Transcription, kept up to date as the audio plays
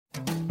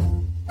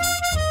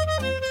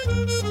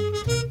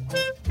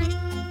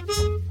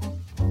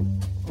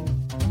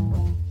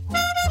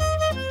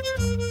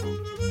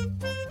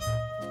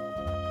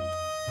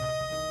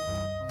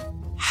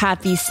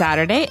Happy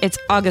Saturday. It's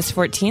August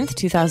 14th,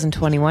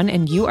 2021,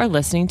 and you are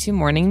listening to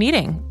Morning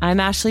Meeting. I'm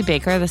Ashley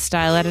Baker, the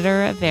style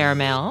editor of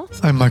Airmail.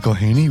 I'm Michael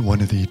Haney,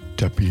 one of the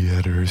deputy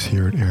editors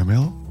here at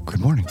Airmail. Good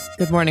morning.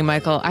 Good morning,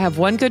 Michael. I have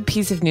one good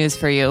piece of news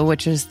for you,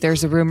 which is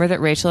there's a rumor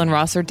that Rachel and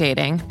Ross are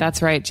dating.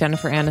 That's right,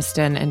 Jennifer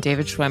Aniston and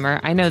David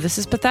Schwimmer. I know this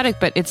is pathetic,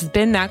 but it's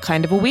been that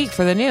kind of a week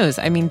for the news.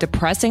 I mean,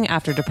 depressing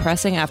after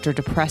depressing after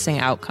depressing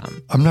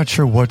outcome. I'm not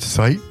sure what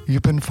site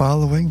you've been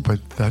following, but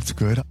that's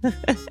good.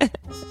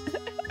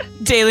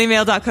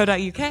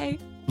 Dailymail.co.uk.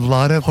 A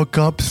lot of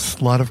hookups,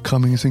 a lot of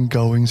comings and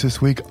goings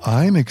this week.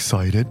 I'm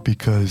excited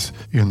because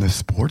in the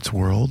sports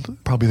world,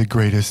 probably the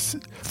greatest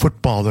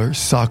footballer,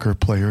 soccer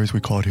player, as we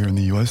call it here in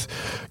the U.S.,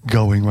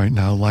 going right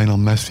now, Lionel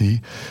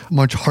Messi.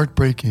 Much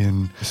heartbreak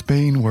in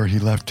Spain where he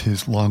left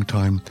his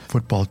longtime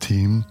football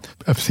team,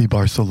 FC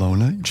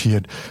Barcelona.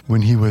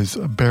 When he was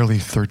barely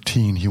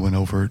 13, he went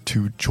over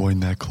to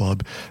join that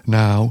club.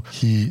 Now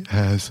he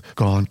has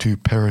gone to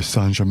Paris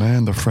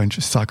Saint-Germain, the French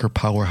soccer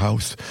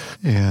powerhouse,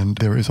 and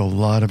there is a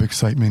lot of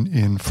excitement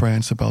in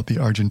France about the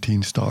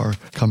Argentine star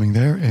coming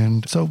there.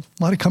 And so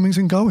a lot of comings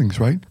and goings,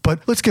 right? But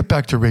let's get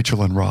back to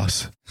Rachel and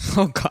Ross.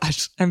 Oh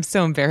gosh, I'm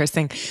so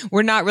embarrassing.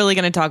 We're not really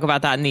going to talk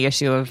about that in the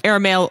issue of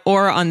Airmail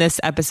or on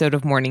this episode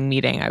of Morning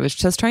Meeting. I was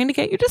just trying to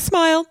get you to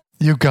smile.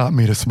 You got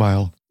me to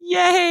smile.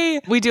 Yay!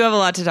 We do have a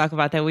lot to talk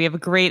about, though. We have a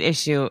great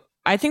issue.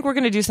 I think we're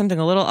going to do something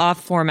a little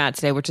off format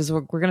today, which is we're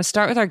going to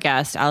start with our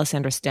guest,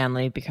 Alessandra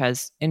Stanley,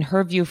 because in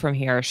her view from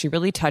here, she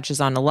really touches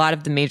on a lot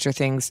of the major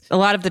things, a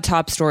lot of the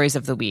top stories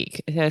of the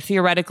week.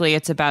 Theoretically,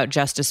 it's about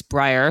Justice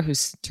Breyer,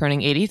 who's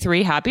turning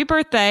 83. Happy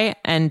birthday.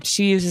 And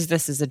she uses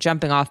this as a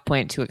jumping off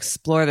point to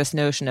explore this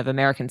notion of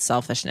American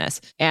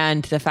selfishness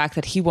and the fact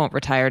that he won't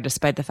retire,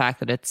 despite the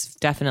fact that it's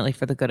definitely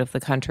for the good of the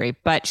country.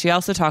 But she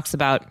also talks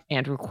about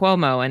Andrew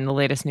Cuomo and the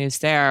latest news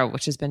there,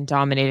 which has been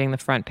dominating the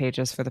front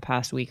pages for the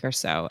past week or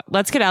so.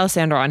 Let's get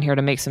Alessandra on here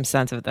to make some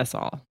sense of this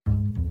all.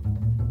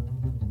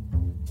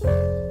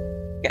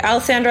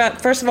 Alessandra,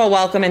 first of all,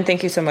 welcome and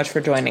thank you so much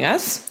for joining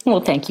us. Well,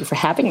 thank you for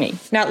having me.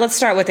 Now, let's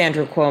start with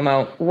Andrew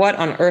Cuomo. What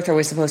on earth are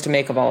we supposed to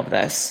make of all of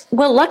this?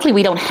 Well, luckily,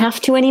 we don't have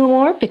to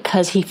anymore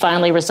because he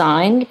finally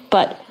resigned.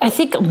 But I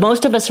think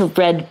most of us have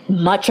read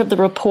much of the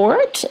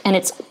report, and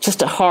it's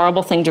just a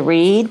horrible thing to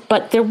read.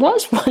 But there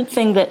was one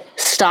thing that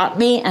stopped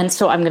me, and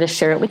so I'm going to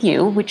share it with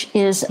you, which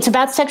is it's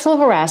about sexual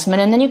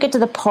harassment. And then you get to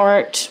the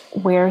part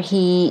where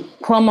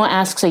Cuomo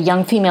asks a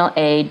young female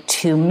aide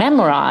to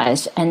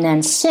memorize and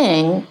then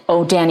sing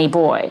 "Oh, Danny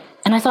Boy."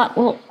 And I thought,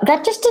 well,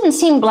 that just didn't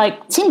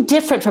seemed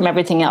different from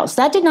everything else.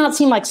 That did not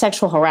seem like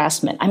sexual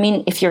harassment. I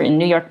mean, if you're in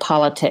New York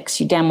politics,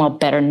 you damn well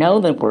better know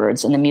the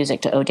words and the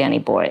music to "Oh, Danny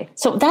Boy."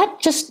 So that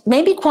just,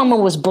 maybe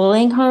Cuomo was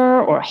bullying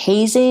her or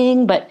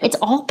hazing, but it's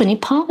Albany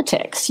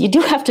politics. You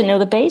do have to know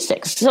the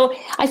basics. So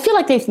I feel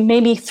like they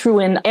maybe threw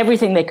in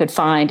everything they could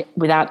find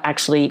without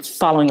actually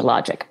following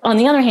logic. On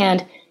the other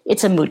hand,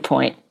 it's a moot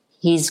point.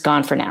 He's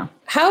gone for now.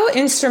 How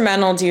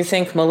instrumental do you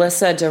think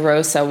Melissa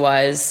DeRosa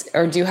was,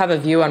 or do you have a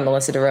view on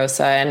Melissa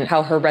DeRosa and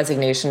how her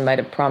resignation might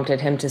have prompted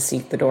him to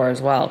seek the door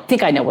as well? I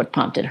think I know what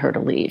prompted her to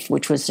leave,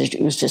 which was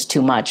it was just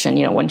too much. And,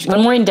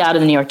 when we're in doubt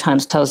and the New York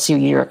Times tells you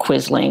you're a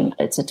quisling,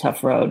 it's a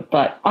tough road.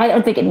 But I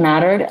don't think it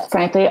mattered.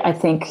 Frankly, I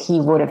think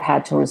he would have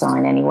had to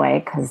resign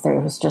anyway because there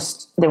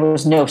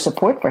was no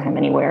support for him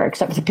anywhere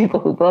except for the people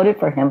who voted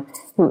for him,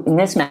 who in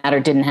this matter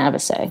didn't have a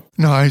say.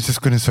 No, I was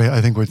just going to say, I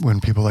think when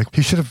people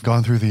he should have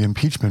gone through the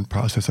impeachment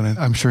process.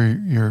 And I'm sure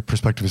your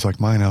perspective is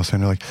like mine,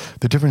 Alessandra.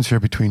 The difference here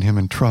between him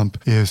and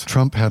Trump is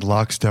Trump had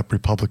lockstep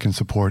Republican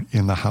support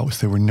in the House.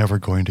 They were never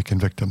going to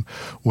convict him.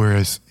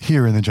 Whereas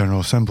here in the General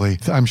Assembly,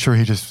 I'm sure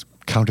he just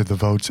counted the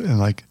votes and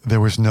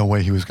there was no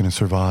way he was going to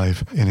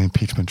survive an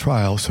impeachment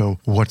trial. So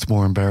what's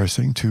more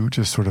embarrassing, to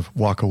just sort of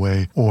walk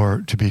away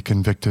or to be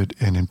convicted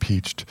and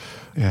impeached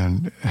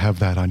and have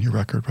that on your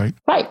record, right?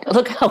 Right.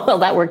 Look how well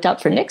that worked out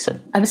for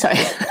Nixon. I'm sorry.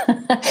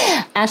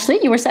 Ashley,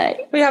 you were saying?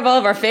 We have all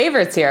of our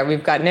favorites here.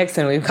 We've got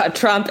Nixon, we've got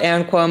Trump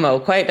and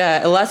Cuomo. Quite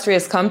an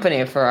illustrious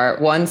company for our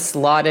once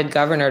lauded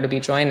governor to be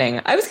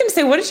joining. I was going to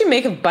say, what did you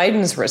make of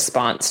Biden's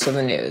response to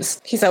the news?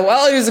 He said,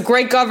 well, he was a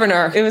great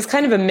governor. It was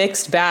kind of a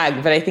mixed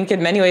bag, but I think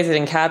in many ways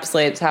it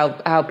encapsulates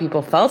how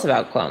people felt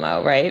about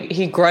Cuomo, right?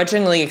 He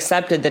grudgingly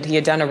accepted that he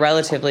had done a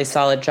relatively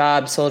solid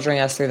job soldiering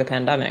us through the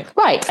pandemic.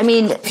 Right. I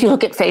mean, if you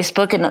look at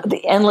Facebook and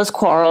the endless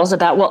quarrels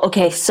about, well,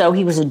 okay, so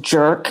he was a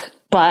jerk,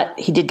 but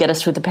he did get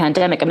us through the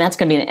pandemic. I mean, that's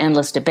going to be an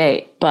endless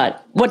debate.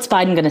 But what's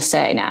Biden going to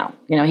say now?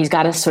 He's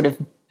got to sort of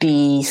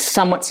be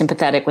somewhat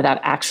sympathetic without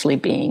actually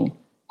being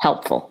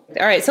helpful.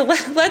 All right, so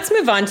let's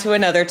move on to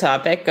another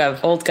topic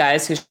of old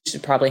guys who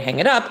should probably hang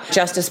it up.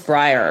 Justice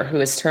Breyer, who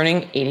is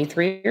turning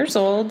 83 years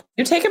old.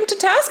 You take him to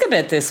task a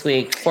bit this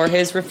week for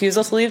his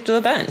refusal to leave to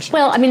the bench.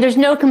 Well, I mean, there's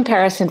no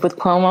comparison with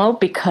Cuomo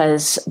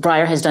because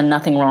Breyer has done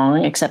nothing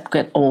wrong except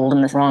get old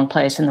in the wrong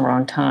place in the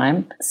wrong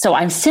time. So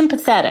I'm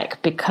sympathetic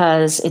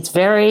because it's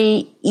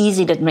very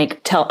easy to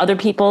tell other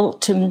people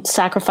to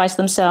sacrifice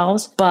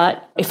themselves.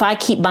 But if I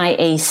keep my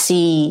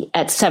AC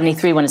at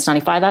 73 when it's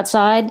 95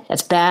 outside,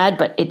 that's bad,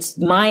 but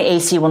my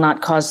AC will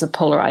not cause the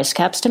polar ice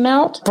caps to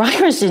melt.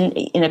 Breyer's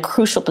in a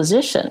crucial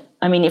position.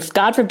 I mean, if,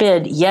 God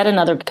forbid, yet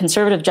another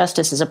conservative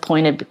justice is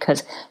appointed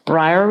because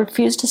Breyer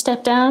refused to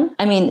step down,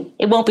 I mean,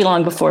 it won't be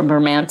long before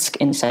Murmansk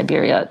in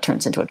Siberia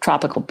turns into a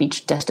tropical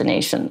beach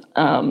destination.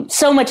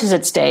 So much is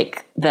at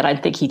stake that I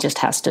think he just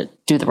has to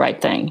do the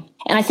right thing.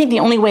 And I think the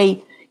only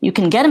way you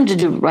can get him to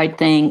do the right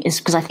thing is,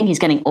 because I think he's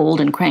getting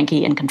old and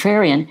cranky and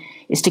contrarian,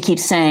 is to keep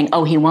saying,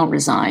 oh, he won't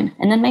resign.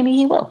 And then maybe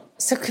he will.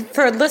 So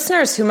for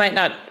listeners who might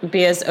not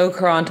be as au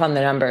courant on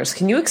the numbers,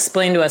 can you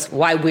explain to us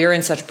why we're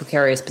in such a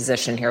precarious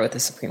position here with the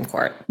Supreme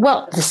Court?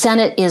 Well, the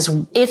Senate is,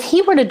 if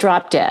he were to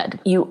drop dead,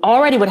 you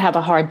already would have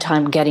a hard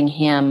time getting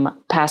him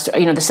past,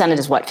 the Senate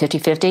is what,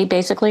 50-50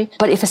 basically?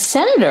 But if a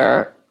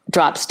senator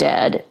drops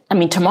dead,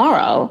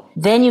 tomorrow,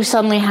 then you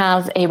suddenly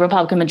have a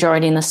Republican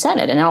majority in the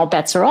Senate and all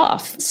bets are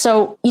off.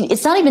 So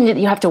it's not even that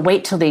you have to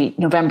wait till the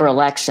November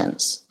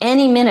elections.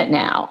 Any minute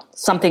now,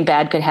 something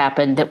bad could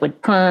happen that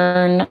would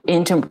turn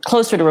into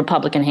closer to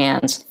Republican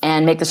hands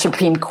and make the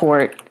Supreme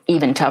Court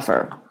even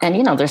tougher.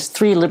 And, there's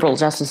 3 liberal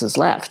justices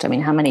left. How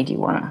many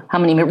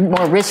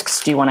more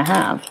risks do you want to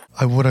have?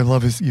 What I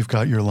love is you've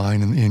got your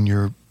line in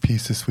your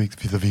piece this week,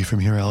 the V from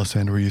here,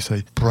 Alessandra, where you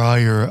say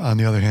Breyer, on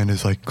the other hand,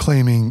 is like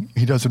claiming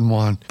he doesn't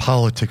want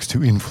politics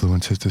to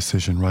influence his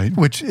decision, right?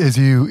 Which is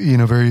you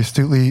very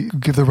astutely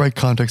give the right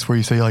context where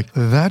you say, like,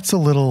 that's a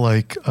little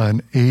like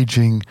an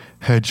aging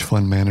hedge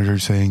fund manager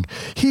saying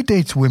he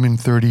dates women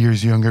 30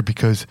 years younger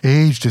because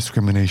age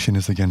discrimination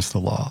is against the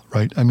law,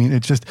 right?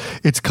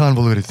 It's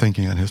convoluted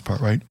thinking on his part,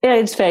 right? Yeah,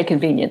 it's very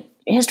convenient.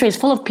 History is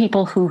full of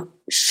people who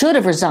should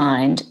have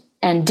resigned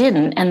and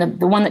didn't. And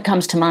the one that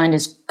comes to mind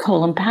is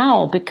Colin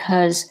Powell,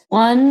 because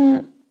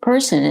one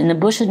person in the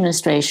Bush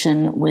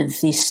administration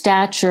with the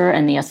stature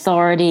and the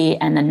authority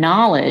and the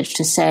knowledge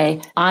to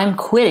say, I'm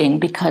quitting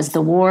because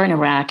the war in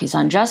Iraq is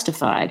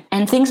unjustified.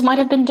 And things might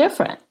have been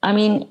different.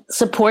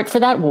 Support for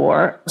that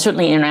war,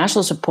 certainly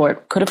international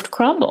support, could have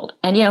crumbled.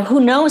 And, who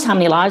knows how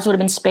many lives would have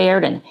been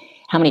spared and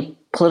how many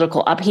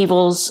political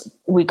upheavals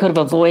we could have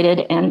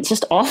avoided. And it's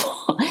just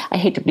awful. I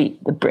hate to be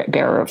the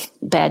bearer of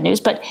bad news,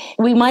 but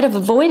we might have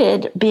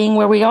avoided being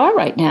where we are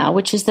right now,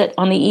 which is that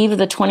on the eve of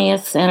the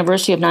 20th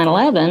anniversary of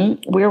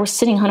 9/11, we were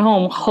sitting at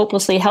home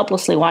hopelessly,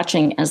 helplessly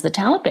watching as the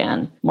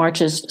Taliban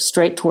marches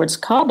straight towards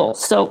Kabul.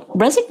 So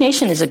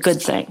resignation is a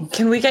good thing.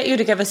 Can we get you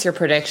to give us your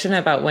prediction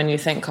about when you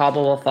think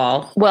Kabul will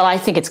fall? Well, I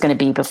think it's going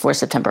to be before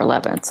September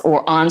 11th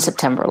or on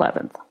September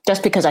 11th,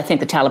 just because I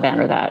think the Taliban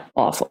are that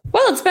awful.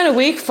 Well, it's been a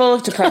week full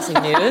of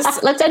depressing news.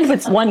 Let's end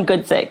with one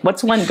good thing.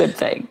 What's one good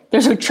thing?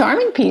 There's a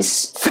charming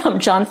piece from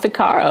John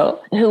Ficarro,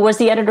 who was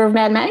the editor of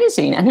Mad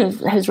Magazine and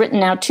who has written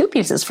now 2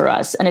 pieces for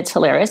us. And it's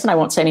hilarious. And I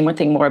won't say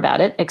anything more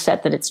about it,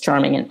 except that it's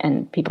charming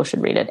and people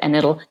should read it. And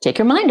it'll take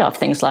your mind off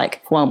things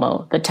like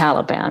Cuomo, the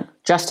Taliban,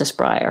 Justice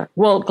Breyer,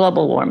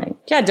 global warming.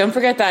 Yeah, don't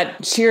forget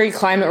that cheery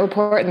climate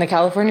report in the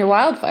California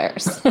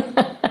wildfires.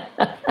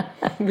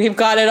 We've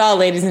got it all,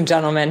 ladies and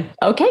gentlemen.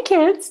 Okay,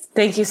 kids.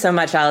 Thank you so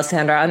much,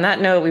 Alessandra. On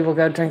that note, we will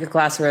go drink a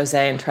glass of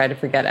rosé and try to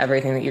forget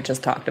everything that you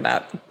just talked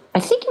about.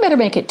 I think you better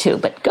make it 2,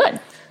 but good.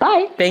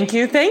 Bye. Thank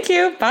you.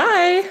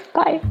 Bye.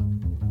 Bye.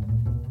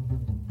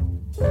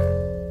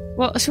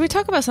 Well, should we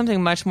talk about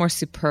something much more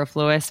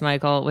superfluous,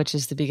 Michael, which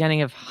is the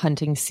beginning of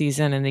hunting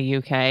season in the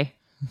UK?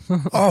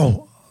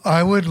 Oh,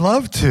 I would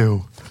love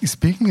to.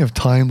 Speaking of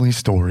timely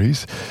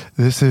stories,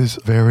 this is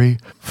a very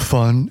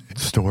fun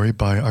story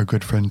by our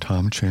good friend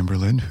Tom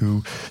Chamberlain,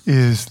 who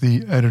is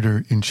the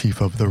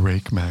editor-in-chief of The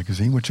Rake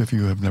magazine, which if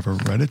you have never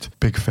read it,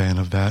 big fan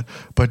of that.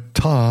 But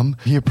Tom,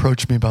 he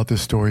approached me about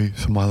this story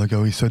some while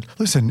ago. He said,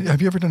 listen, have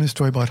you ever done a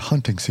story about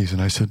hunting season?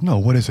 I said, no,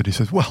 what is it? He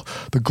says, well,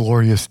 the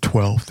glorious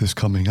 12th is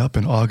coming up,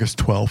 and August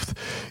 12th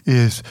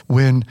is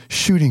when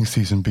shooting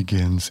season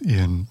begins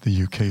in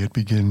the UK.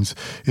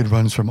 It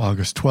runs from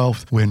August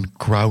 12th, when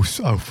grouse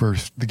are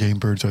first, the game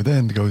birds are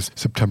then. It goes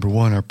September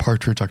 1 are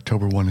partridge,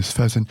 October 1 is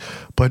pheasant.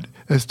 But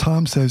as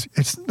Tom says,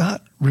 it's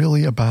not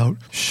really about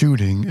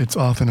shooting. It's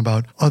often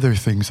about other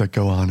things that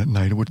go on at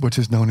night, which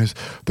is known as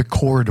the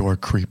corridor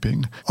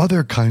creeping.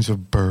 Other kinds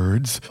of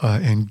birds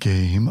and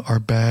game are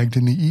bagged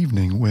in the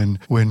evening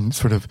when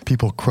sort of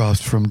people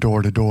cross from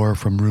door to door,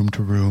 from room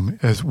to room.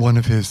 As one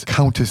of his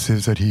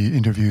countesses that he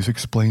interviews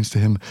explains to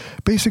him,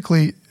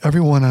 basically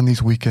everyone on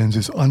these weekends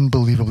is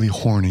unbelievably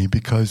horny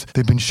because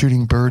they've been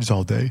shooting birds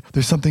all day.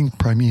 There's something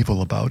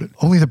primeval about it.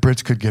 Only the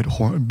Brits could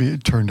be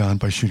turned on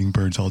by shooting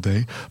birds all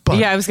day. But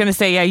yeah, I was going to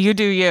say, yeah, you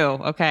do you.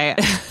 Okay.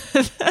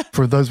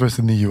 For those of us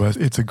in the U.S.,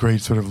 it's a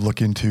great sort of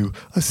look into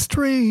a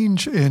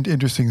strange and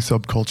interesting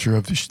subculture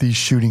of these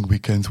shooting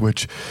weekends,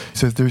 which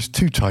says there's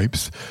two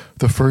types.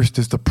 The first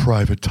is the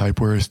private type,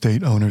 where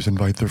estate owners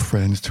invite their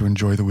friends to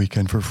enjoy the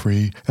weekend for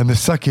free. And the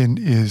second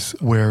is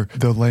where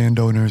the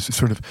landowners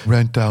sort of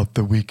rent out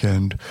the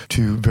weekend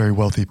to very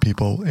wealthy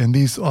people. And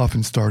these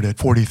often start at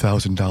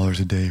 $40,000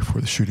 a day for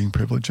the shooting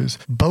privileges.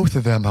 Both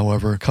of them,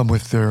 however, come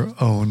with their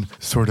own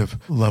sort of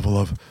level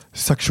of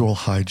sexual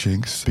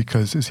hijinks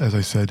because, as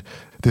I said,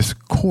 this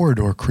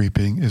corridor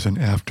creeping is an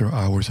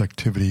after-hours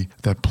activity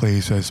that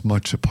plays as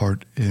much a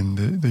part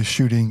in the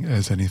shooting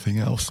as anything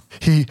else.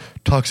 He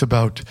talks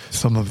about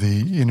some of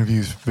the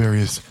interviews,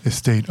 various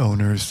estate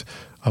owners,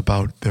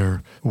 about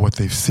what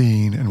they've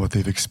seen and what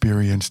they've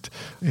experienced,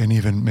 and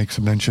even makes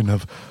a mention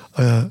of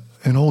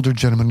an older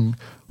gentleman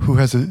who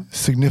has a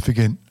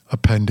significant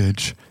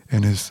appendage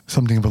and is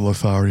something of a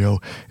Lothario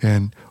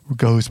and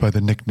goes by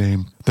the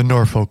nickname the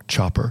Norfolk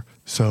Chopper.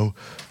 So,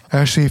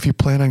 Ashley, if you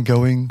plan on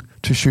going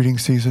to shooting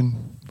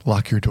season,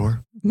 lock your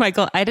door.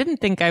 Michael, I didn't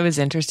think I was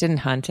interested in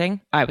hunting.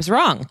 I was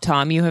wrong.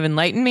 Tom, you have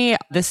enlightened me.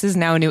 This is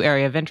now a new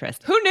area of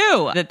interest. Who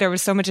knew that there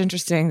was so much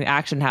interesting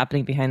action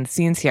happening behind the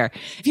scenes here?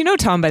 If you know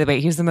Tom, by the way,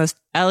 he's the most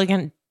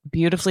elegant,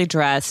 beautifully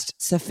dressed,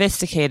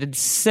 sophisticated,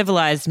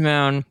 civilized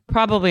man,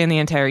 probably in the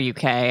entire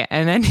UK.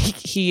 And then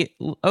he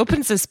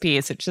opens this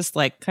piece. It just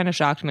kind of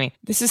shocked me.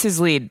 This is his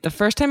lead. The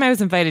first time I was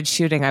invited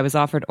shooting, I was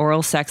offered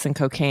oral sex and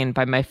cocaine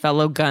by my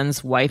fellow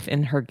gun's wife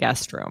in her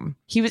guest room.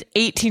 He was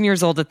 18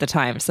 years old at the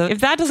time. So if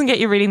that doesn't get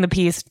you reading the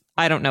piece,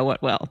 I don't know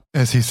what will.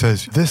 As he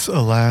says, this,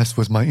 alas,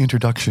 was my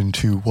introduction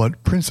to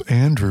what Prince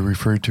Andrew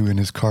referred to in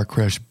his car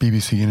crash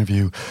BBC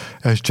interview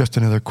as just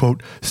another,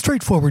 quote,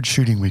 straightforward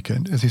shooting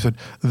weekend. As he said,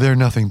 they're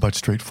nothing but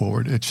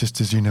straightforward. It's just,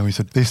 as you know, he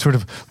said, they sort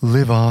of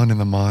live on in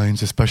the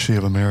minds, especially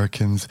of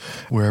Americans,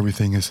 where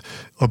everything is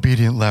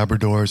obedient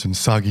Labradors and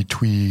soggy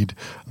tweed,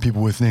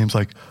 people with names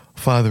like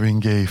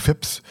Fotheringay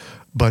Phipps.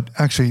 But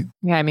actually...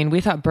 Yeah, I mean,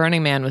 we thought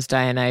Burning Man was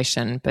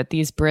Dionysian, but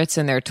these Brits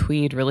and their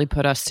tweed really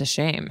put us to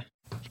shame.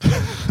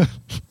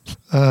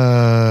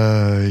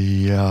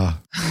 Yeah.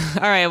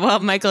 All right. Well,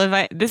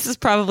 Michael, this is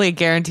probably a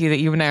guarantee that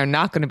you and I are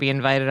not going to be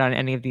invited on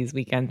any of these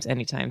weekends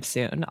anytime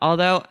soon.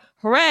 Although,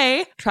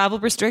 hooray, travel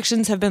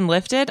restrictions have been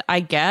lifted, I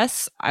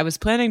guess. I was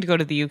planning to go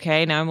to the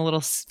UK. Now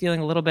I'm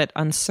feeling a little bit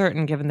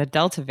uncertain given the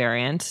Delta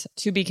variant.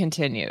 To be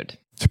continued.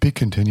 To be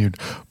continued.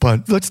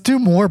 But let's do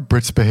more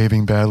Brits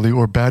behaving badly,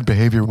 or bad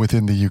behavior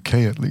within the UK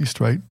at least,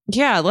 right?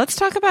 Yeah, let's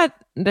talk about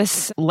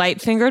this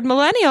light-fingered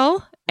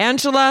millennial,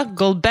 Angela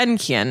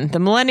Gulbenkian, the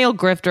millennial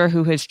grifter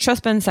who has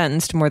just been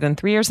sentenced to more than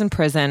 3 years in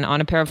prison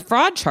on a pair of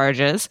fraud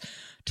charges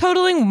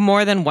totaling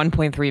more than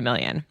 1.3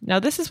 million. Now,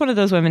 this is one of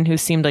those women who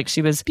seemed like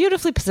she was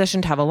beautifully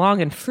positioned to have a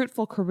long and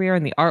fruitful career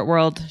in the art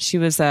world. She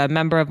was a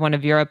member of one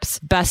of Europe's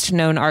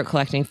best-known art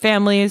collecting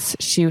families.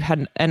 She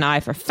had an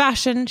eye for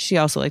fashion. She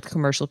also liked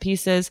commercial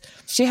pieces.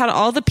 She had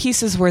all the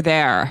pieces were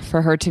there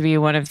for her to be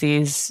one of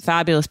these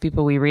fabulous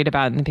people we read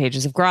about in the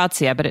pages of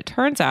Grazia, but it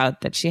turns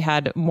out that she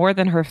had more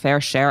than her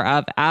fair share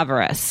of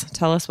avarice.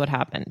 Tell us what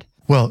happened.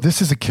 Well,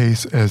 this is a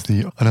case, as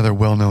another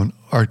well-known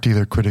art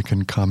dealer, critic,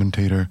 and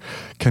commentator,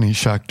 Kenny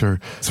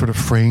Schachter, sort of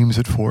frames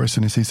it for us.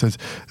 And as he says,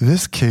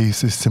 this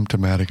case is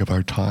symptomatic of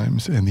our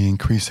times and the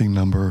increasing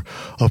number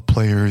of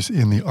players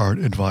in the art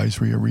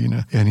advisory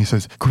arena. And he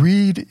says,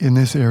 greed in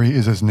this area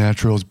is as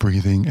natural as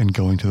breathing and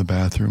going to the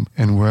bathroom.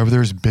 And wherever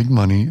there's big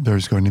money,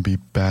 there's going to be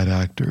bad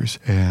actors.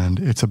 And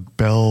it's a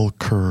bell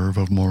curve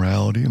of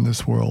morality in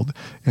this world.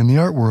 And the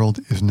art world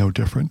is no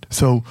different.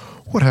 So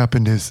what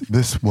happened is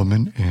this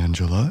woman,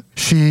 Angela,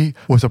 she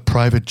was a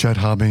private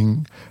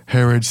jet-hopping,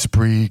 harried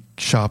spree,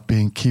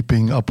 shopping,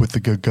 keeping up with the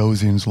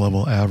Gagosians'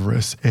 level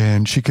avarice,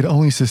 and she could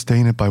only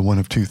sustain it by one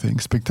of two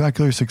things,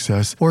 spectacular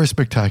success or a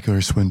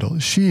spectacular swindle.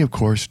 She, of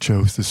course,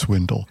 chose the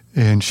swindle,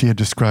 and she had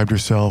described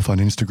herself on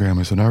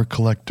Instagram as an art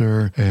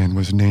collector and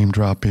was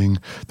name-dropping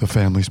the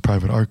family's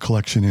private art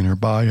collection in her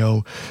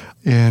bio.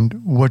 And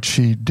what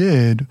she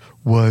did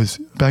was,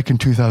 back in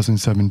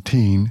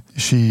 2017,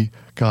 she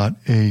got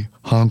a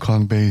Hong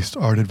Kong-based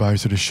art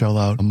advisor to shell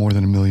out more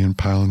than £1 million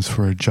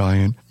for a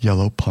giant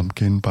yellow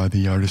pumpkin by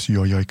the artist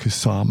Yayoi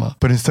Kusama.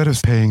 But instead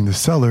of paying the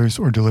sellers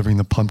or delivering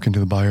the pumpkin to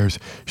the buyers,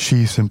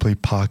 she simply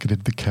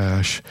pocketed the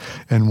cash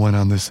and went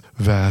on this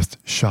vast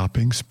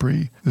shopping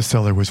spree. The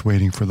seller was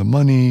waiting for the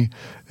money.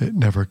 It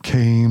never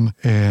came,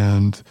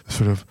 and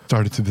sort of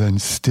started to then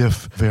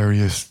stiff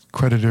various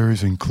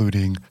creditors,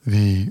 including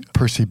the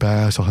Percy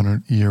Bass,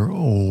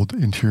 100-year-old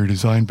interior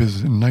design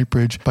business in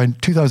Knightsbridge. By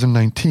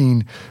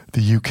 2019,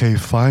 the UK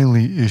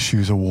finally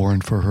issues a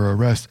warrant for her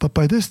arrest, but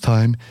by this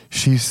time,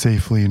 she's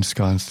safely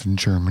ensconced in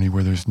Germany,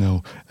 where there's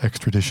no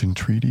extradition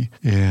treaty.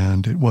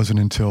 And it wasn't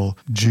until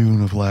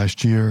June of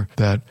last year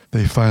that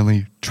they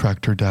finally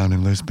tracked her down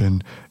in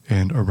Lisbon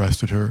and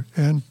arrested her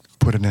and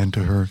put an end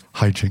to her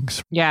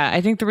hijinks. Yeah, I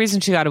think the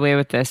reason she got away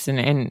with this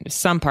in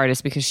some part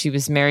is because she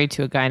was married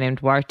to a guy named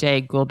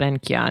Duarte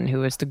Gulbenkian, who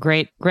was the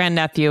great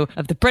grandnephew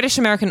of the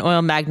British-American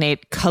oil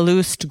magnate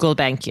Calouste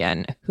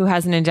Gulbenkian, who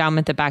has an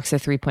endowment that backs a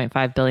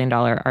 $3.5 billion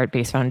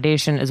art-based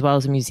foundation, as well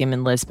as a museum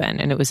in Lisbon.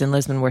 And it was in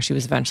Lisbon where she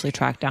was eventually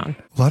tracked down.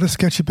 A lot of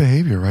sketchy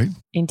behavior, right?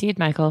 Indeed,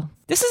 Michael.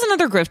 This is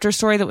another grifter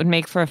story that would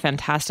make for a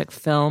fantastic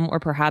film or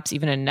perhaps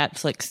even a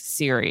Netflix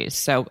series.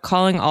 So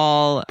calling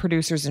all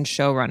producers and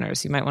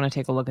showrunners, you might want to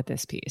take a look at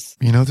this piece.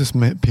 You know, this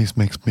piece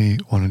makes me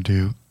want to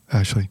do,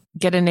 Ashley.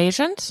 Get an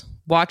agent?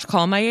 Watch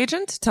Call My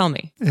Agent? Tell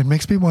me. It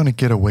makes me want to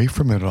get away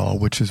from it all,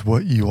 which is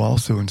what you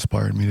also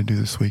inspired me to do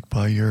this week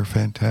by your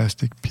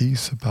fantastic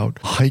piece about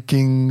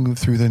hiking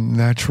through the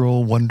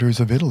natural wonders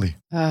of Italy.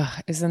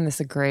 Isn't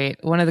this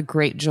one of the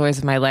great joys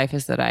of my life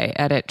is that I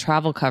edit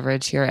travel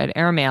coverage here at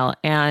Airmail.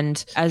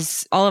 And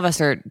as all of us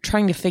are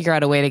trying to figure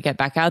out a way to get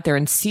back out there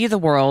and see the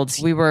world,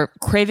 we were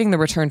craving the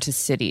return to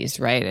cities,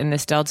 right? And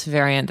this Delta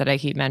variant that I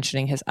keep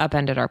mentioning has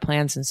upended our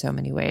plans in so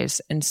many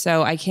ways. And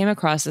so I came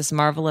across this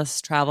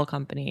marvelous travel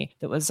company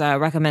that was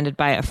recommended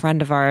by a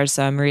friend of ours,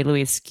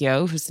 Marie-Louise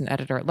Skio, who's an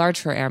editor at large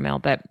for Airmail.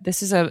 But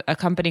this is a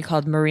company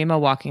called Marima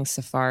Walking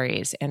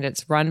Safaris, and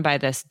it's run by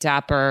this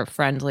dapper,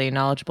 friendly,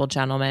 knowledgeable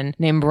gentleman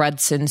named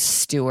Rudson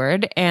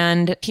Stewart.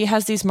 And he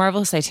has these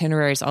marvelous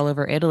itineraries all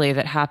over Italy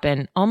that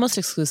happen almost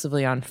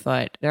exclusively on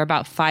foot. They're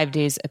about 5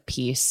 days a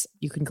piece.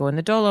 You can go in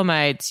the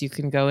Dolomites, you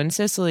can go in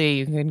Sicily,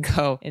 you can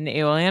go in the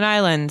Aeolian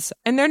Islands.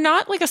 And they're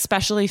not like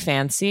especially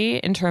fancy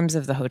in terms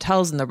of the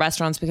hotels and the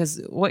restaurants, because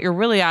what you're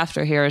really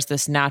after here is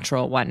this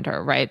natural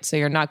wonder, right? So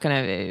you're not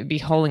going to be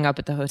holing up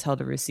at the Hotel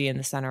de Russie in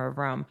the center of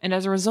Rome. And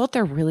as a result,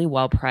 they're really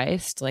well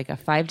priced. Like a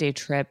 5-day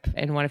trip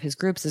in one of his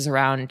groups is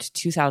around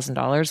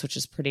 $2,000, which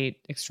is pretty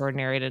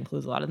extraordinary. It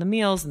includes a lot of the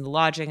meals and the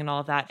lodging and all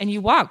of that. And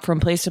you walk from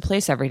place to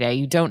place every day.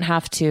 You don't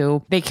have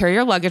to, they carry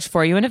your luggage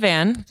for you in a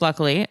van,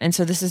 luckily. And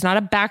so this is not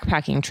a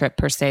backpacking trip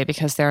per se,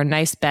 because there are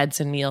nice beds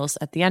and meals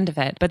at the end of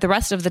it. But the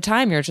rest of the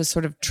time, you're just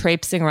sort of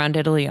traipsing around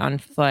Italy on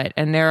foot.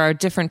 And there are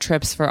different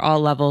trips for all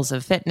levels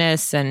of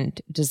fitness and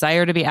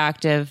desire to be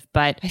active.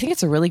 But I think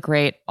it's a really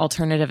great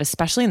alternative,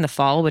 especially in the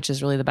fall, which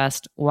is really the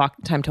best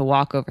time to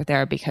walk over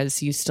there,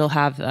 because you still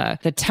have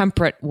the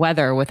temperate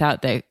weather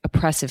without the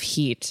oppressive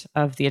heat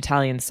of the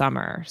Italian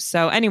summer.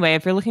 So anyway,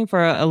 if you're looking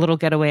for a little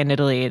getaway in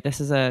Italy,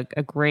 this is a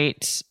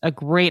great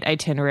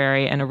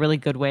itinerary and a really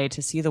good way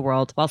to see the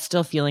world while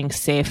still feeling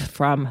safe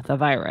from the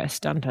virus.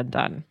 Dun, dun,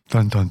 dun.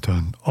 Dun, dun,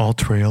 dun. All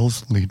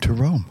trails lead to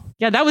Rome.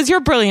 Yeah, that was your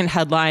brilliant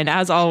headline,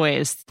 as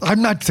always.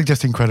 I'm not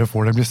suggesting credit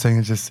for it. I'm just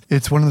saying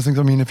it's one of those things.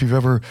 I mean, if you've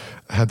ever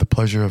had the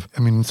pleasure of,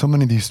 so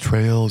many of these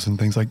trails and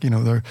things like,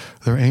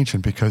 they're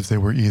ancient because they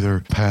were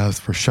either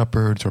paths for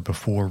shepherds, or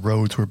before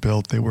roads were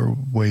built, they were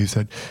ways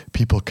that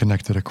people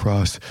connected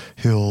across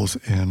hills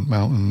and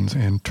mountains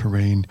and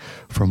terrain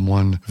from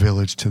one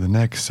village to the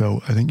next.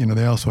 So I think,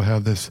 they also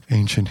have this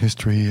ancient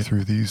history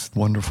through these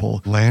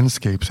wonderful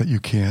landscapes that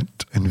you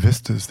can't, and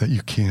vistas that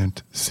you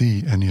can't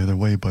see any other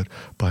way but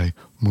by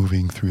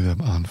moving through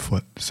them on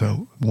foot.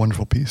 So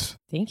wonderful piece.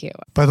 Thank you.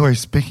 By the way,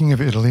 speaking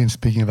of Italy and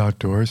speaking of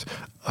outdoors,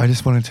 I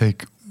just want to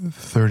take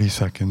 30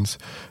 seconds.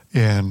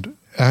 And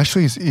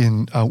Ashley's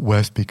out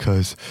west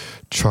because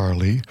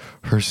Charlie,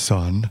 her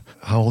son,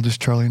 how old is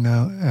Charlie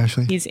now,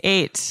 Ashley? He's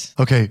 8.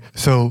 Okay,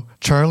 so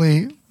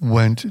Charlie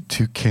went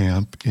to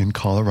camp in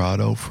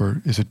Colorado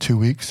for, is it 2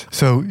 weeks?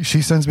 So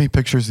she sends me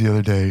pictures the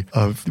other day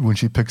of when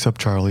she picks up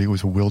Charlie. It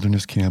was a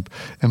wilderness camp.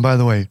 And by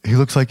the way, he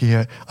looks like he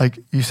had, like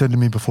you said to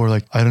me before,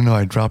 like, I don't know,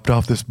 I dropped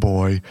off this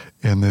boy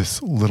and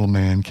this little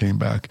man came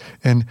back.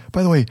 And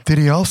by the way, did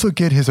he also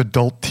get his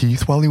adult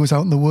teeth while he was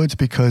out in the woods?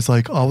 Because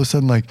like all of a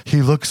sudden, like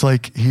he looks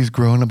like he's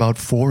grown about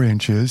 4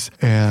 inches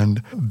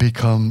and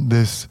become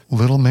this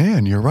little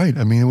man. You're right.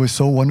 I mean, it was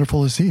so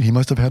wonderful to see. He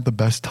must have had the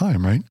best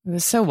time, right? It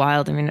was so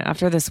wild. I mean,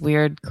 after this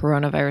weird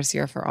coronavirus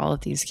year for all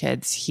of these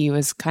kids, he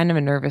was kind of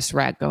a nervous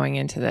wreck going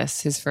into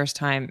this, his first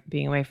time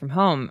being away from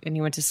home. And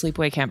he went to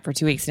sleepaway camp for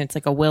 2 weeks, and it's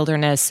like a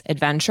wilderness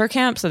adventure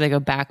camp. So they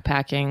go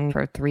backpacking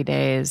for 3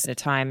 days at a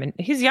time. And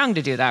he's young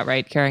to do that,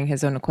 right? Carrying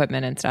his own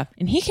equipment and stuff.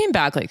 And he came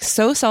back like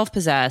so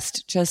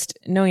self-possessed, just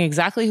knowing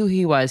exactly who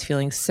he was,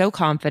 feeling so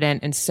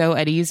confident and so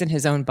at ease in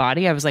his own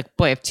body. I was like,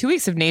 boy, if 2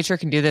 weeks of nature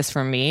can do this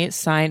for me,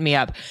 sign me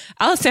up.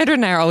 Alessandra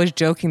and I are always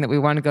joking that we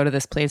want to go to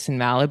this place in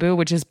Malibu,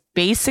 which is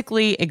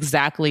basically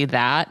exactly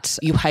that.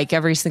 You hike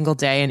every single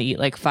day and eat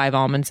like 5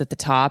 almonds at the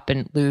top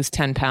and lose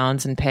 10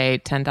 pounds and pay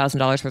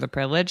 $10,000 for the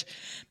privilege.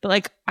 But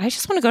like, I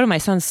just want to go to my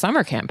son's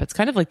summer camp. It's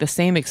kind of like the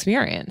same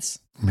experience.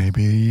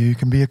 Maybe you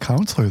can be a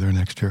counselor there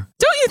next year.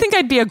 Don't you think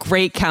I'd be a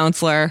great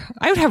counselor?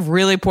 I would have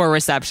really poor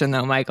reception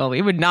though, Michael.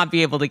 We would not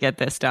be able to get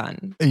this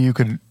done. You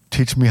could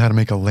teach me how to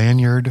make a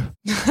lanyard.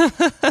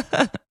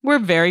 We're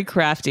very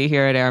crafty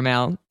here at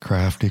Airmail.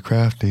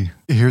 Crafty.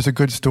 Here's a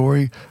good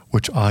story,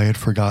 which I had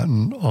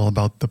forgotten all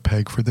about the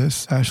peg for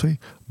this, Ashley.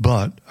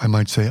 But I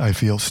might say I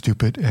feel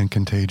stupid and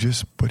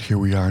contagious. But here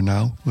we are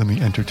now. Let me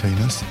entertain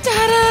us.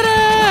 Da-da-da!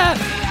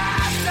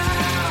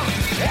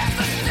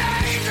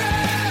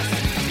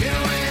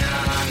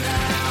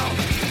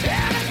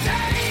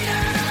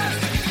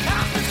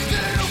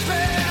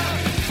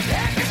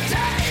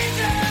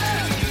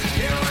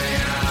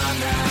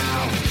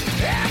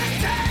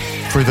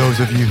 For those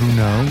of you who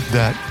know,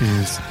 that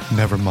is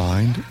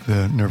Nevermind,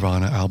 the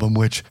Nirvana album,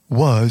 which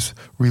was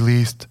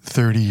released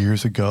 30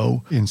 years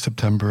ago in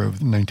September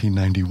of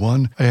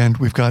 1991. And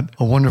we've got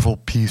a wonderful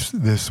piece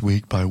this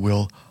week by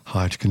Will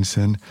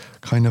Hodgkinson,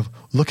 kind of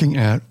looking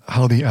at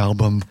how the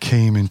album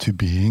came into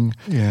being,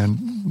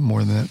 and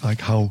more than that, like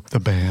how the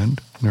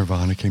band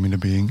Nirvana came into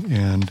being.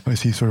 And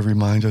as he sort of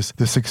reminds us,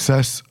 the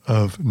success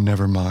of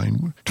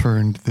Nevermind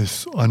turned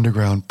this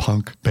underground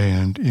punk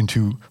band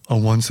into a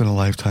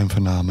once-in-a-lifetime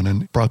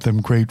phenomenon, brought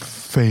them great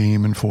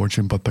fame and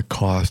fortune, but the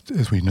cost,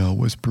 as we know,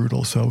 was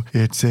brutal. So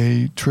it's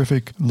a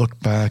terrific look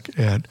back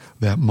at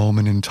that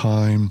moment in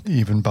time,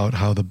 even about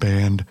how the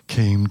band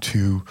came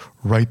to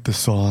write the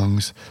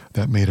songs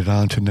that made it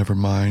onto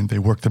Nevermind. They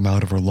worked them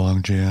out over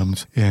long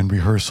jams and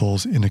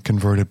rehearsals in a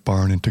converted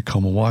barn in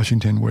Tacoma,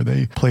 Washington, where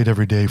they played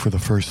every day for the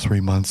first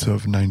 3 months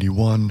of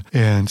 91.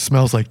 And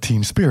Smells Like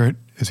Teen Spirit,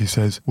 as he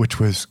says, which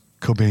was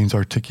Cobain's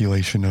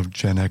articulation of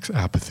Gen X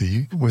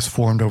apathy, was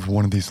formed over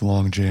one of these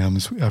long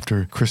jams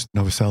after Chris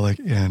Novoselic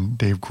and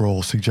Dave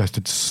Grohl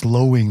suggested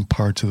slowing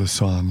parts of the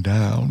song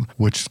down,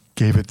 which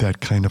gave it that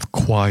kind of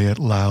quiet,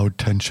 loud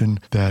tension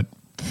that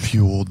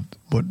fueled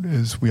what,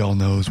 as we all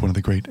know, is one of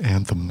the great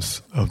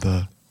anthems of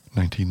the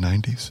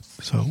 1990s.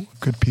 So,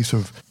 good piece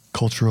of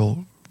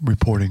cultural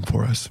reporting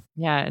for us.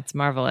 Yeah, it's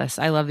marvelous.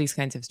 I love these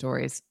kinds of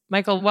stories.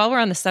 Michael, while we're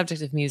on the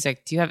subject of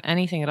music, do you have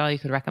anything at all you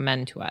could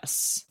recommend to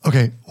us?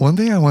 Okay, one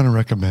thing I want to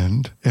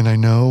recommend, and I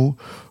know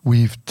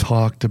we've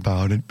talked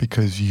about it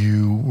because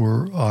you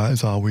were,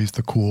 as always,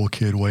 the cool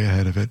kid way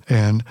ahead of it.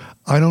 And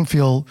I don't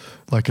feel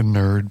like a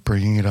nerd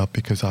bringing it up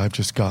because I've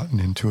just gotten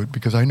into it,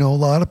 because I know a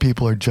lot of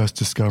people are just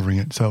discovering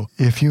it. So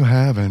if you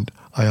haven't,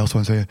 I also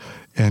want to say,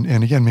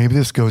 and again, maybe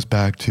this goes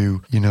back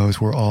to,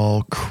 as we're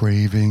all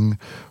craving,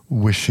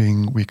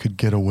 wishing we could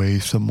get away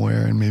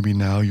somewhere, and maybe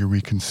now you're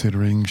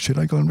reconsidering, should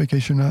I go on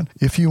vacation or not?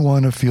 If you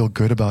want to feel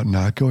good about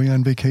not going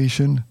on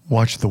vacation,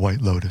 watch The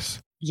White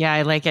Lotus. Yeah,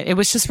 I like it. It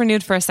was just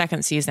renewed for a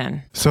second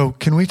season. So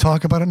can we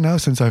talk about it now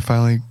since I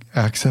finally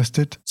accessed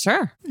it?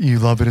 Sure. You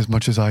love it as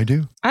much as I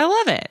do? I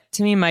love it.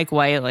 To me, Mike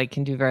White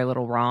can do very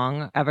little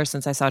wrong. Ever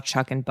since I saw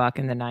Chuck and Buck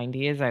in the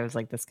 90s, I was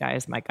like, this guy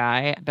is my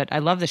guy. But I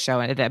love the show.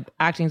 And the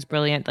acting's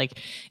brilliant.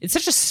 It's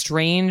such a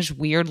strange,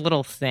 weird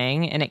little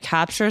thing. And it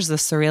captures the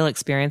surreal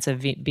experience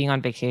of being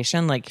on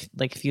vacation like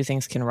few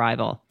things can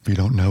rival. If you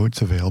don't know,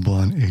 it's available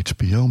on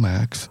HBO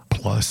Max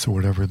Plus or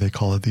whatever they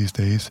call it these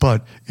days.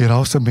 But it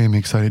also made me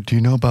excited. Do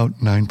you know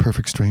about 9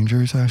 Perfect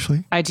Strangers,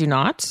 Ashley? I do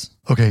not.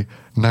 Okay,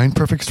 9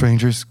 Perfect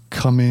Strangers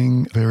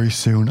coming very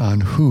soon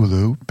on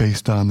Hulu,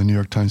 based on the New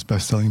York Times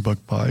bestselling book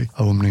by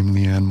a woman named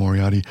Leanne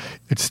Moriarty.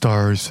 It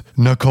stars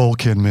Nicole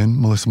Kidman,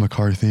 Melissa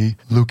McCarthy,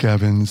 Luke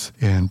Evans,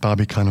 and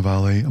Bobby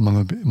Cannavale,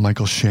 among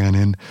Michael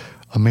Shannon.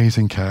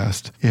 Amazing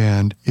cast.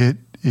 And it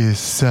is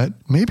set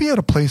maybe at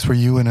a place where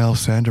you and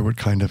Alessandra would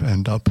kind of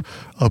end up,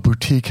 a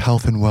boutique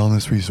health and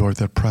wellness resort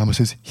that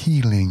promises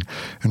healing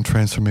and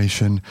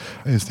transformation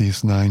as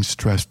these 9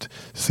 stressed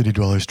city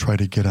dwellers try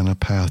to get on a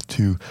path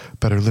to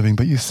better living.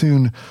 But you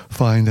soon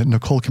find that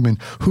Nicole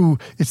Kidman, who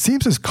it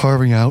seems is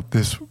carving out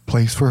this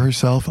place for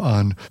herself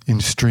in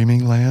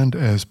streaming land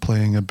as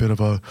playing a bit of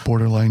a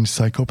borderline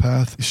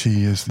psychopath.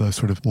 She is the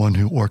sort of one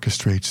who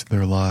orchestrates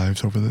their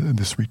lives over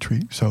this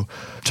retreat. So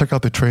check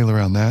out the trailer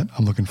on that.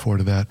 I'm looking forward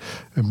to that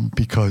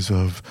because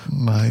of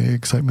my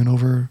excitement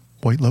over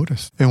White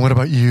Lotus. And what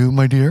about you,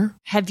 my dear?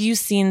 Have you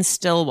seen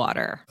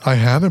Stillwater? I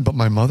haven't, but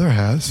my mother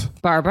has.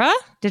 Barbara,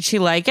 did she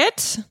like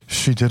it?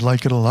 She did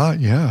like it a lot,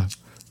 yeah.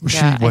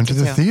 She went to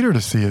the theater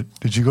to see it.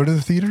 Did you go to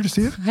the theater to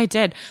see it? I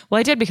did. Well,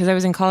 I did because I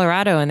was in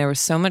Colorado and there was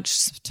so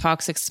much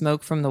toxic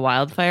smoke from the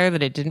wildfire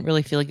that it didn't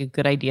really feel like a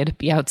good idea to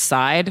be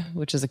outside,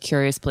 which is a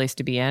curious place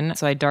to be in.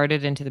 So I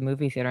darted into the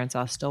movie theater and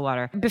saw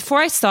Stillwater. Before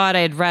I saw it, I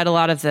had read a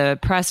lot of the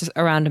press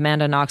around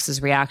Amanda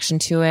Knox's reaction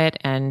to it,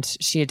 and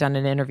she had done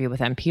an interview with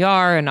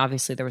NPR, and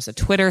obviously there was a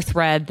Twitter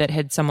thread that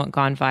had somewhat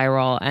gone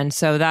viral. And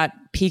so that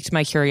piqued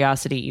my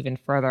curiosity even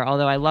further,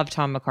 although I love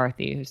Tom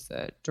McCarthy, who's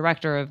the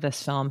director of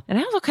this film. And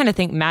I also kind of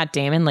think Matt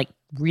Damon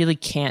really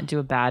can't do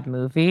a bad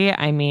movie.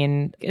 I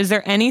mean, is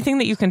there anything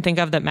that you can think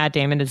of that Matt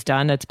Damon has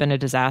done that's been a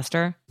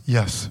disaster?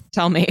 Yes.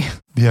 Tell me.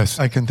 Yes,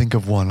 I can think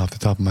of one off the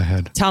top of my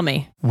head. Tell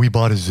me. We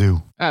Bought a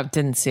Zoo. Oh,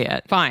 didn't see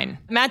it. Fine.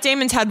 Matt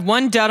Damon's had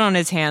one dud on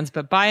his hands,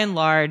 but by and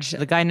large,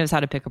 the guy knows how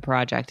to pick a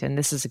project, and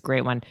this is a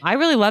great one. I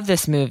really love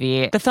this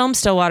movie. The film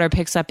Stillwater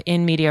picks up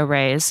in media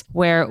res,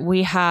 where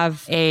we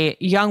have a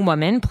young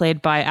woman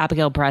played by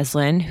Abigail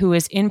Breslin, who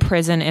is in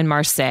prison in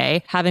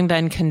Marseille, having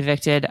been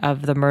convicted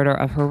of the murder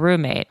of her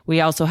roommate.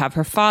 We also have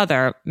her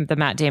father, the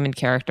Matt Damon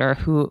character,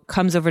 who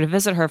comes over to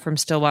visit her from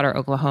Stillwater,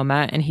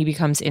 Oklahoma, and he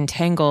becomes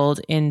entangled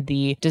embroiled in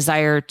the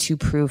desire to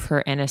prove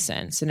her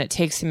innocence. And it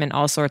takes him in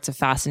all sorts of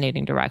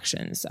fascinating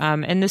directions.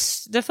 And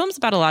the film's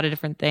about a lot of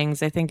different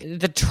things. I think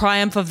the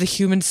triumph of the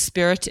human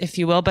spirit, if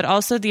you will, but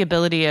also the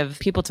ability of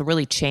people to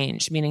really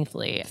change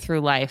meaningfully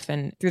through life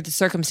and through the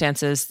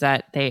circumstances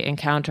that they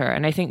encounter.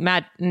 And I think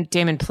Matt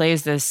Damon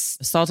plays this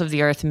salt of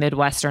the earth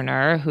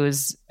Midwesterner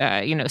who's,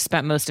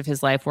 spent most of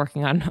his life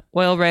working on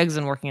oil rigs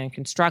and working in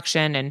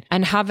construction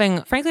and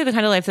having, frankly, the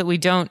kind of life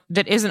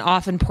that isn't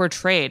often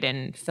portrayed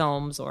in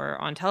films or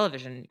on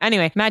television.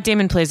 Anyway, Matt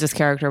Damon plays this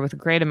character with a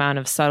great amount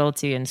of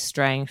subtlety and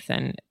strength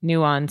and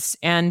nuance.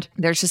 And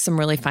there's just some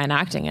really fine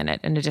acting in it.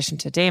 In addition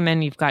to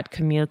Damon, you've got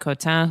Camille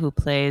Cotin, who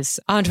plays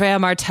Andrea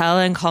Martel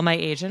in Call My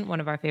Agent, one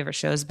of our favorite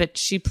shows. But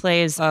she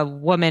plays a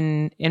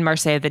woman in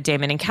Marseille that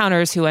Damon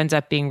encounters who ends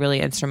up being really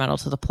instrumental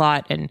to the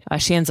plot. And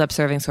she ends up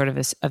serving sort of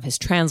his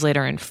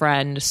translator and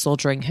friend,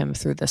 soldiering him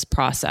through this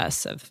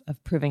process of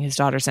proving his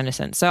daughter's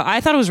innocence. So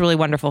I thought it was a really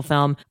wonderful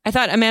film. I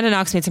thought Amanda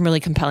Knox made some really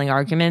compelling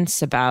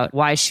arguments about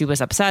why she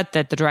was upset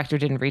that the director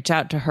didn't reach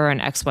out to her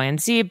in X, Y, and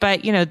Z.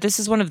 But, this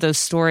is one of those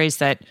stories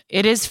that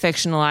it is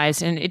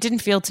fictionalized and it didn't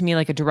feel to me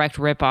like a direct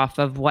ripoff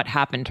of what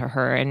happened to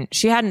her. And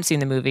she hadn't seen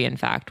the movie, in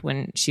fact,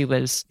 when she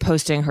was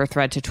posting her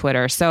thread to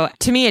Twitter. So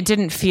to me, it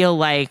didn't feel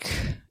like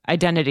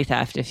identity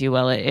theft, if you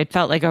will. It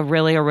felt like a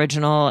really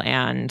original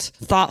and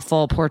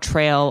thoughtful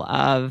portrayal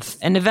of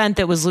an event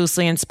that was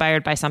loosely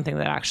inspired by something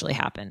that actually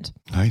happened.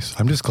 Nice.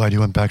 I'm just glad you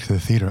went back to the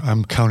theater.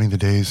 I'm counting the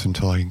days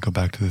until I can go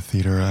back to the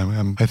theater.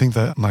 I think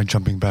that my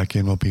jumping back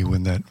in will be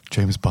when that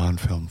James Bond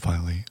film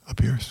finally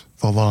appears.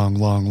 The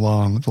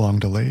long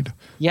delayed.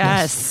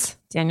 Yes.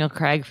 Daniel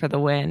Craig for the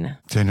win.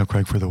 Daniel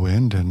Craig for the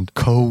win, and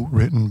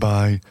co-written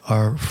by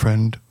our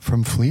friend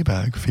from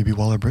Fleabag, Phoebe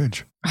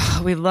Waller-Bridge.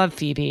 Oh, we love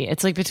Phoebe.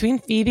 It's like between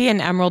Phoebe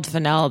and Emerald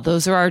Fennell,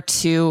 those are our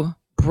two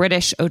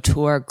British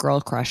auteur girl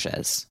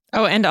crushes.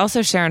 Oh, and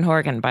also Sharon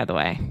Horgan, by the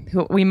way,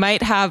 who we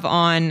might have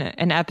on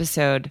an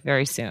episode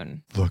very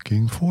soon.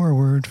 Looking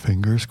forward,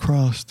 fingers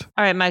crossed.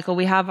 All right, Michael,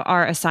 we have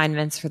our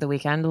assignments for the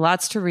weekend.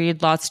 Lots to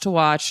read, lots to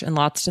watch, and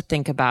lots to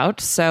think about.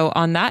 So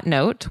on that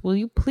note, will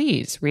you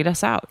please read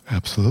us out?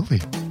 Absolutely.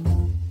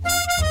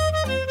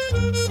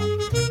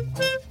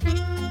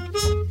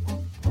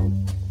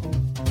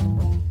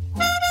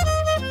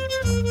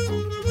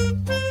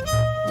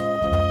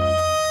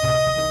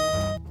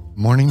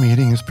 Morning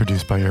Meeting is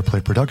produced by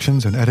Airplay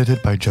Productions and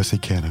edited by Jesse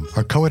Cannon.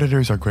 Our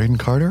co-editors are Graydon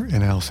Carter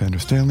and Alessandra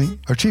Stanley.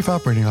 Our Chief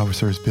Operating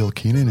Officer is Bill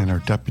Keenan, and our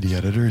Deputy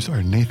Editors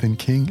are Nathan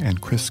King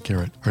and Chris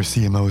Garrett. Our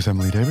CMO is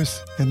Emily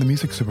Davis, and the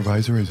Music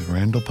Supervisor is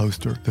Randall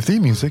Poster. The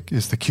theme music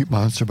is The Cute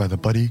Monster by the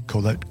Buddy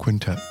Collette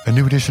Quintet. A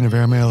new edition of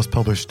Airmail is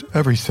published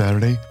every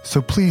Saturday,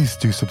 so please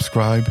do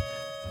subscribe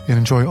and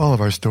enjoy all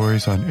of our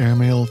stories on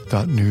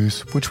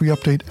airmail.news, which we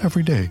update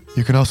every day.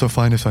 You can also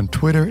find us on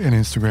Twitter and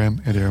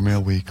Instagram at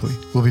Airmail Weekly.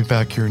 We'll be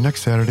back here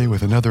next Saturday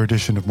with another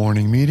edition of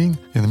Morning Meeting.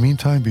 In the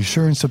meantime, be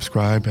sure and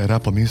subscribe at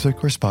Apple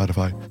Music or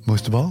Spotify.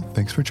 Most of all,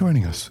 thanks for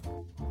joining us.